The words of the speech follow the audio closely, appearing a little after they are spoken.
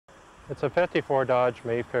It's a 54 Dodge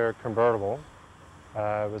Mayfair convertible.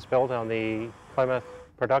 It was built on the Plymouth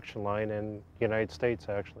production line in the United States,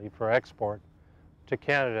 actually, for export to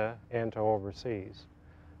Canada and to overseas.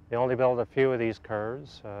 They only built a few of these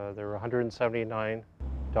cars. There were 179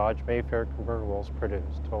 Dodge Mayfair convertibles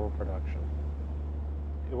produced, total production.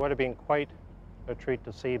 It would have been quite a treat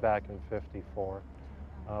to see back in '54.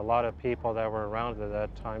 A lot of people that were around at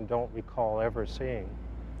that time don't recall ever seeing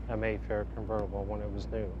a Mayfair convertible when it was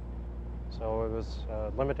new. So it was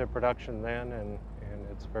limited production then, and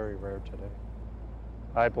it's very rare today.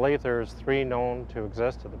 I believe there's 3 known to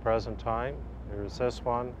exist at the present time. There's this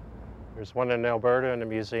one, there's one in Alberta in a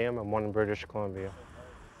museum, and one in British Columbia.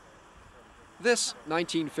 This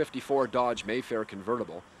 1954 Dodge Mayfair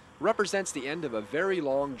convertible represents the end of a very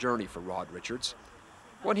long journey for Rod Richards.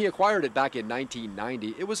 When he acquired it back in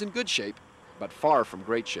 1990, it was in good shape, but far from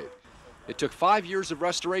great shape. It took 5 years of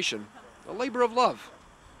restoration, a labor of love,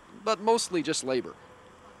 but mostly just labor.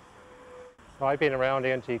 Well, I've been around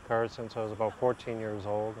antique cars since I was about 14 years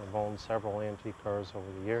old. I've owned several antique cars over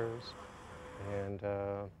the years, and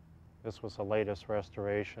this was the latest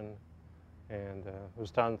restoration, and it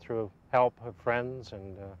was done through help of friends,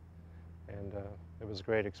 and it was a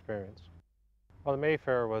great experience. Well, the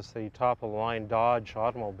Mayfair was the top-of-the-line Dodge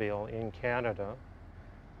automobile in Canada.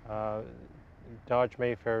 Dodge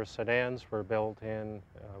Mayfair sedans were built in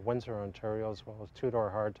Windsor, Ontario, as well as 2-door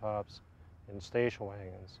hardtops and station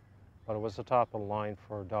wagons. But it was the top of the line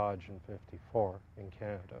for Dodge in '54 in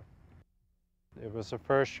Canada. It was the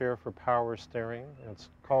first year for power steering. It's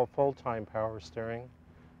called full-time power steering.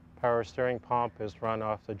 Power steering pump is run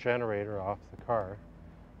off the generator off the car.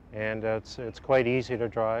 And it's quite easy to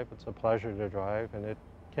drive. It's a pleasure to drive, and it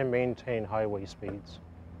can maintain highway speeds.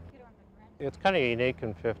 It's kind of unique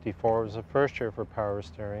in '54. It was the first year for power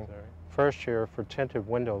steering. First year for tinted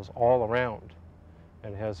windows all around.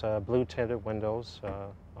 It has blue tinted windows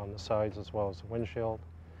on the sides as well as the windshield.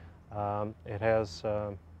 It has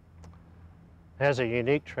a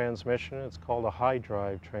unique transmission. It's called a high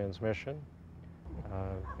drive transmission.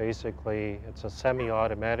 Basically, it's a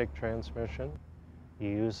semi-automatic transmission. You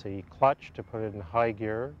use the clutch to put it in high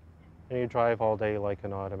gear, and you drive all day like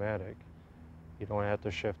an automatic. You don't have to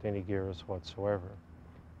shift any gears whatsoever.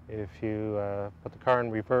 If you put the car in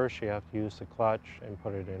reverse, you have to use the clutch and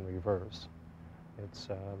put it in reverse. It's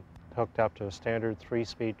hooked up to a standard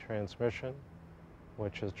 3-speed transmission,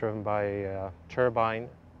 which is driven by a turbine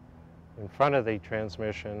in front of the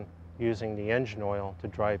transmission using the engine oil to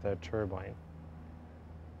drive that turbine.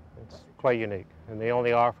 It's quite unique, and they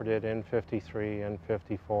only offered it in '53 and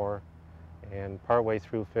 '54, and partway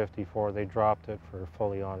through '54 they dropped it for a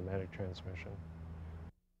fully automatic transmission.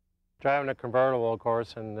 Driving a convertible, of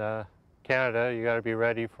course, in Canada, you got to be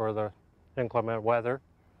ready for the inclement weather,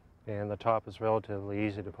 and the top is relatively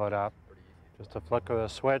easy to put up. Just a flick of a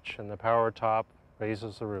switch and the power top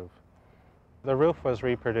raises the roof. The roof was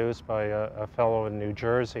reproduced by a fellow in New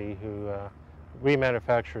Jersey who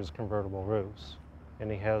remanufactures convertible roofs, and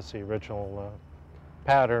he has the original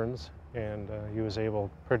patterns, and he was able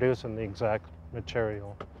to produce in the exact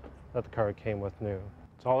material that the car came with new.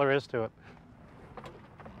 That's all there is to it.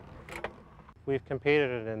 We've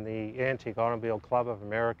competed in the Antique Automobile Club of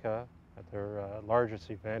America at their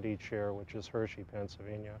largest event each year, which is Hershey,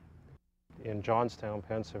 Pennsylvania. In Johnstown,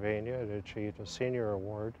 Pennsylvania, it achieved a senior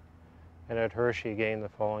award, and at Hershey again the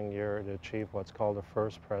following year it achieved what's called a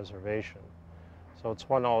first preservation. So it's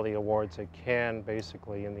won all the awards it can,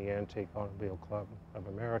 basically, in the Antique Automobile Club of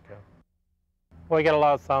America. Well, we get a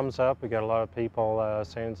lot of thumbs up. We get a lot of people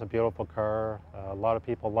saying it's a beautiful car. A lot of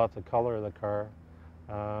people love the color of the car.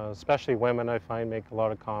 Especially women, I find, make a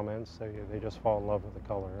lot of comments. They just fall in love with the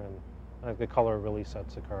color, and I think the color really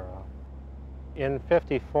sets the car off. In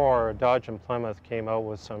 '54, Dodge and Plymouth came out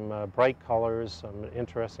with some bright colors, some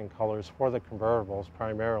interesting colors for the convertibles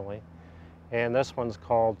primarily. And this one's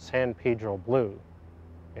called San Pedro Blue.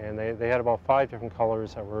 And they had about 5 different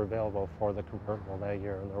colors that were available for the convertible that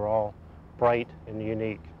year, and they were all bright and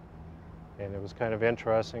unique. And it was kind of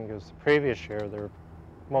interesting because the previous year they were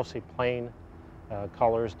mostly plain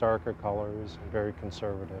colors, darker colors, and very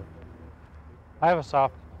conservative. I have a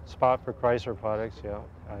soft spot for Chrysler products, yeah.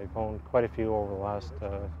 I've owned quite a few over the last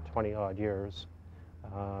 20-odd years.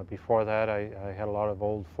 Before that, I had a lot of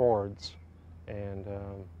old Fords, and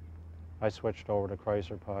I switched over to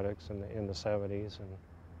Chrysler products in the '70s and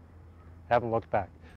haven't looked back.